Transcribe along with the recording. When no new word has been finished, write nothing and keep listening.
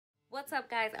What's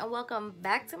up, guys, and welcome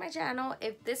back to my channel.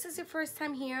 If this is your first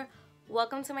time here,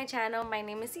 welcome to my channel. My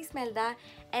name is Ismelda,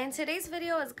 and today's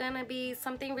video is gonna be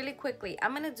something really quickly.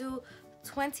 I'm gonna do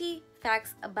 20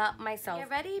 facts about myself.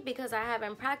 Get ready because I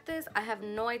haven't practiced. I have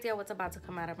no idea what's about to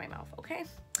come out of my mouth. Okay,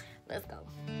 let's go.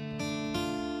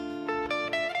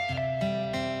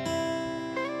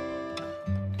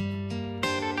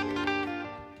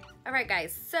 All right,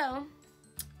 guys, so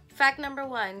fact number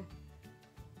one,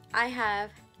 I have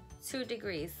 2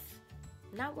 degrees.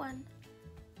 Not one,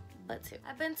 but 2.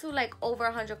 I've been to like over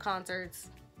 100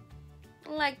 concerts,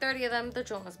 like 30 of them the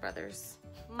Jonas Brothers.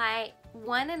 My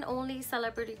one and only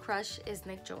celebrity crush is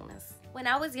Nick Jonas. When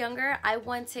I was younger, I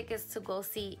won tickets to go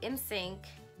see NSYNC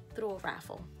through a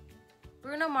raffle.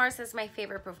 Bruno Mars is my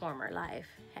favorite performer live.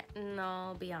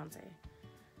 No Beyonce.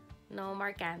 No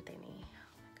Mark Anthony. Oh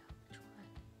my God, which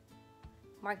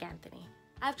one? Mark Anthony.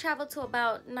 I've traveled to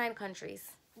about 9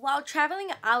 countries. While traveling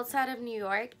outside of New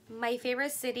York, my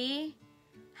favorite city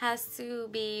has to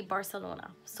be Barcelona.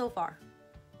 So far,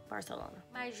 Barcelona.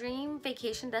 My dream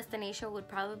vacation destination would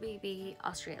probably be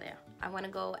Australia. I want to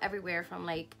go everywhere from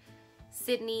like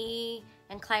Sydney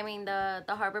and climbing the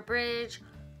Harbour Bridge,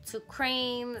 to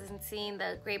cranes and seeing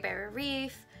the Great Barrier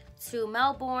Reef, to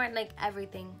Melbourne, like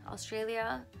everything.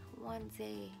 Australia, one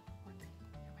day.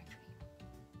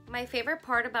 My favorite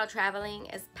part about traveling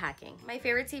is packing. My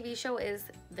favorite TV show is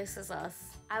This Is Us.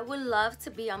 I would love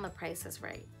to be on The Price is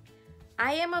Right.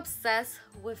 I am obsessed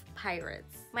with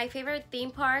pirates. My favorite theme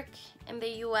park in the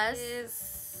US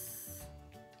is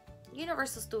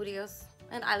Universal Studios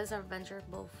and Islands of Adventure,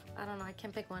 both. I don't know, I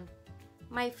can't pick one.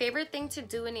 My favorite thing to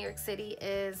do in New York City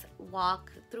is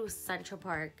walk through Central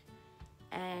Park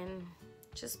and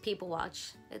just people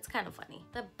watch. It's kind of funny.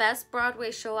 The best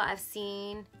Broadway show I've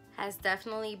seen has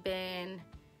definitely been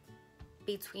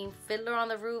between Fiddler on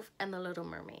the Roof and The Little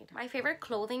Mermaid. My favorite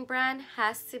clothing brand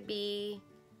has to be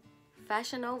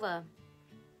Fashion Nova.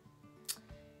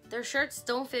 Their shirts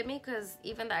don't fit me because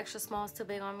even the extra small is too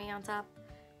big on me on top.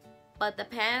 But the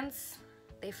pants,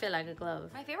 they fit like a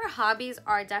glove. My favorite hobbies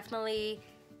are definitely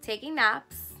taking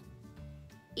naps,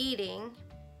 eating,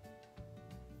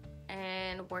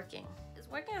 and working. Is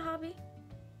working a hobby?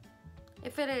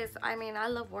 If it is, I mean, I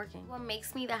love working. What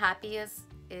makes me the happiest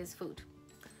is food.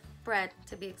 Bread,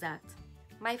 to be exact.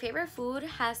 My favorite food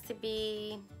has to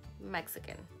be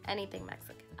Mexican. Anything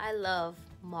Mexican. I love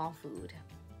mall food.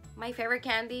 My favorite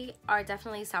candy are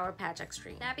definitely Sour Patch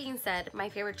Extreme. That being said, my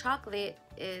favorite chocolate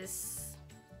is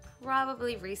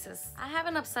probably Reese's. I have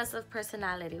an obsessive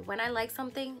personality. When I like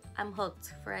something, I'm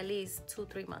hooked for at least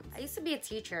 2-3 months. I used to be a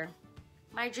teacher.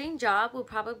 My dream job would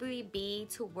probably be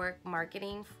to work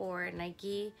marketing for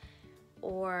Nike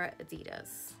or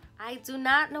Adidas. I do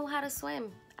not know how to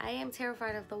swim. I am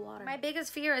terrified of the water. My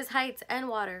biggest fear is heights and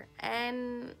water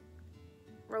and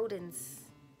rodents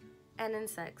and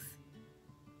insects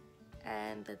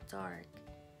and the dark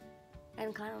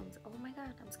and clowns. Oh my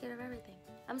God, I'm scared of everything.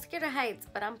 I'm scared of heights,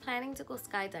 but I'm planning to go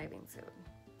skydiving soon.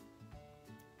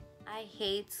 I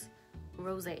hate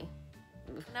rosé.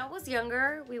 When I was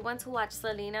younger, we went to watch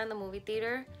Selena in the movie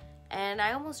theater, and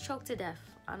I almost choked to death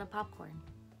on a popcorn.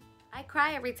 I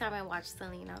cry every time I watch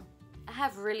Selena. I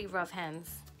have really rough hands.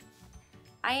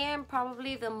 I am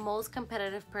probably the most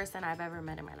competitive person I've ever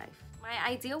met in my life. My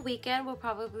ideal weekend will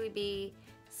probably be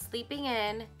sleeping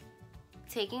in,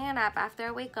 taking a nap after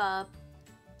I wake up,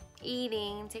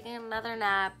 eating, taking another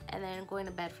nap, and then going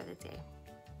to bed for the day.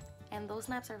 And those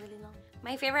naps are really long.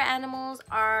 My favorite animals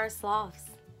are sloths.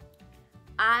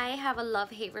 I have a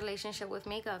love-hate relationship with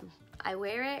makeup. I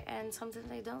wear it and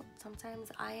sometimes I don't. Sometimes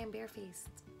I am barefaced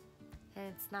and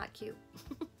it's not cute.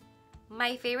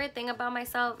 My favorite thing about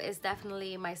myself is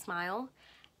definitely my smile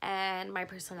and my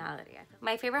personality.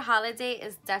 My favorite holiday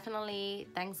is definitely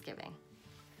Thanksgiving.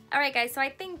 Alright guys, so I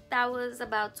think that was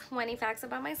about 20 facts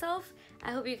about myself.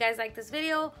 I hope you guys liked this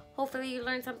video. Hopefully you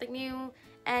learned something new.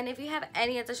 And if you have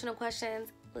any additional questions,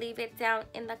 leave it down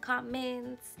in the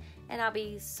comments and I'll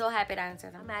be so happy to answer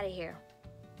them. I'm out of here.